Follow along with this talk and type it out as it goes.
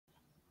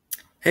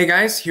Hey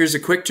guys, here's a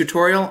quick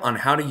tutorial on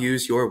how to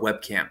use your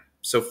webcam.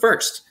 So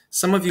first,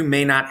 some of you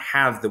may not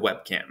have the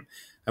webcam.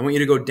 I want you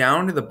to go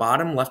down to the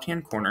bottom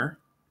left-hand corner.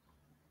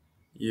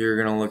 You're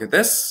gonna look at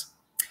this,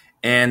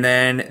 and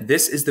then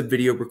this is the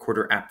video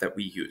recorder app that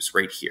we use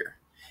right here.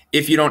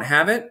 If you don't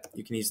have it,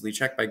 you can easily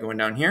check by going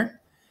down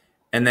here,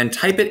 and then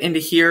type it into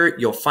here.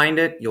 You'll find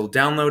it, you'll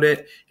download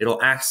it.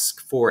 It'll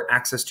ask for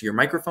access to your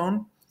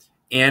microphone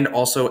and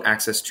also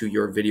access to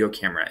your video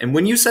camera. And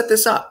when you set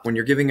this up, when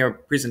you're giving a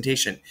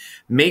presentation,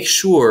 make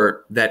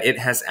sure that it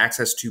has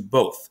access to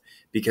both.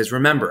 Because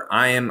remember,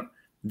 I am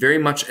very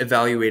much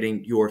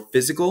evaluating your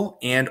physical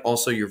and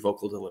also your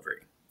vocal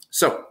delivery.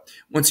 So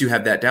once you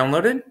have that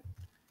downloaded,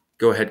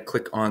 go ahead,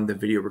 click on the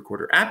video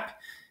recorder app,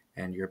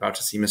 and you're about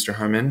to see Mr.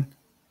 Harmon.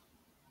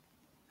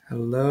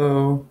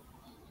 Hello,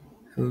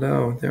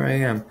 hello, there I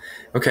am.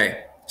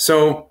 Okay,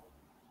 so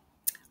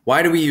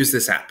why do we use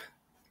this app?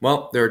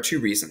 Well, there are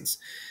two reasons.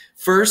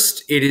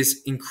 First, it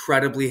is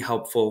incredibly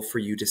helpful for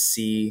you to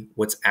see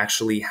what's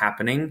actually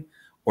happening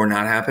or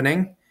not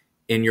happening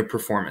in your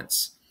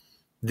performance.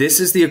 This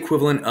is the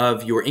equivalent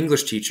of your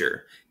English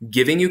teacher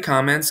giving you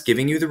comments,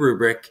 giving you the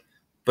rubric,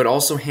 but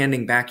also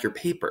handing back your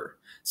paper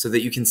so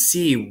that you can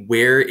see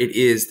where it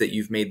is that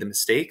you've made the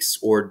mistakes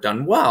or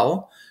done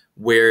well,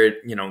 where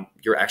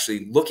you're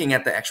actually looking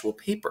at the actual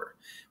paper.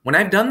 When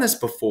I've done this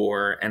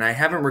before and I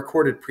haven't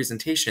recorded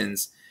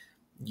presentations,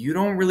 you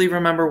don't really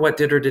remember what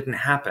did or didn't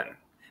happen,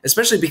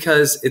 especially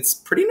because it's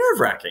pretty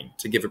nerve-wracking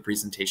to give a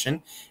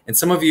presentation. And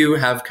some of you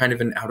have kind of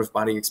an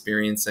out-of-body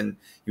experience and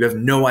you have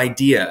no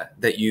idea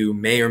that you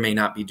may or may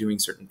not be doing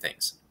certain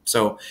things.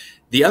 So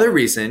the other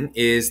reason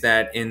is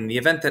that in the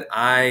event that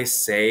I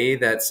say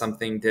that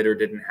something did or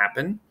didn't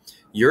happen,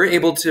 you're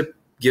able to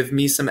give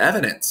me some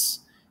evidence.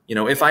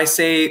 If I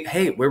say,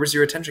 hey, where was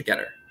your attention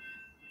getter?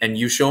 And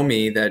you show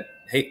me that,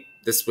 hey,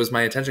 this was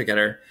my attention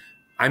getter,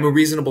 I'm a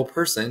reasonable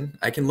person.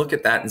 I can look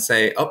at that and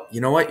say, oh,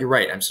 you know what? You're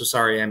right. I'm so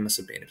sorry. I must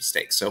have made a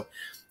mistake. So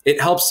it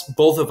helps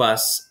both of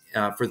us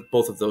for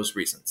both of those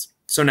reasons.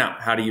 So now,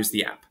 how to use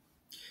the app.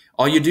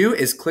 All you do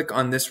is click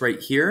on this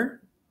right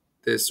here,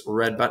 this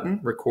red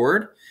button,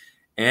 record,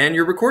 and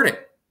you're recording.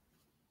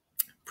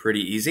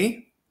 Pretty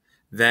easy.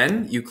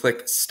 Then you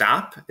click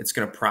stop. It's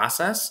going to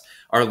process.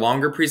 Our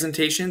longer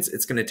presentations,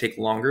 it's going to take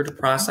longer to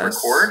process.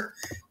 Record.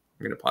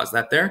 I'm going to pause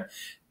that there.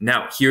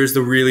 Now, here's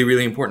the really,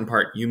 really important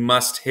part. You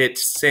must hit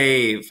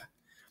save.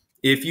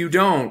 If you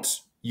don't,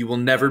 you will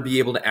never be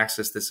able to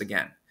access this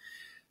again.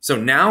 So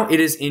now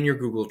it is in your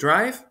Google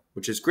Drive,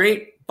 which is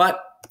great,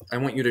 but I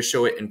want you to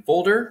show it in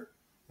folder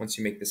once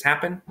you make this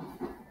happen.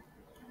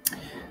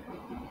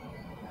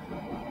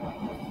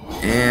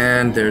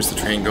 And there's the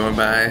train going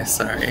by,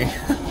 sorry.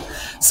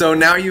 So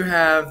now you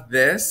have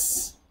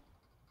this.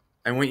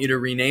 I want you to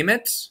rename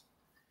it,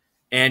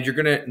 and you're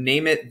gonna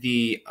name it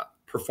the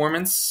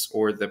performance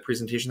or the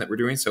presentation that we're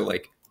doing. So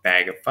like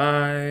bag of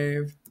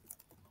 5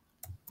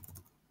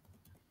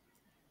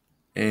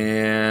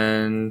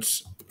 and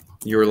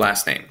your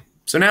last name.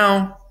 So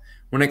now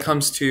when it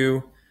comes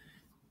to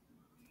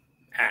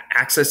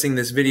accessing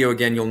this video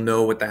again, you'll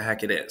know what the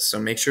heck it is. So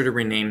make sure to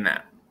rename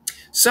that.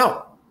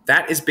 So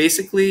that is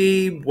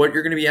basically what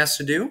you're going to be asked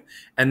to do.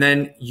 And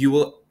then you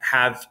will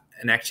have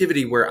an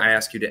activity where I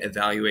ask you to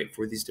evaluate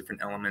for these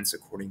different elements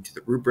according to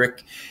the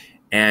rubric.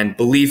 And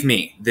believe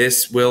me,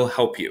 this will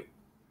help you.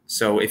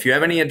 So if you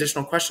have any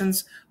additional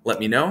questions, let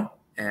me know,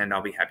 and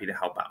I'll be happy to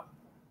help out.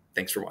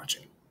 Thanks for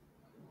watching.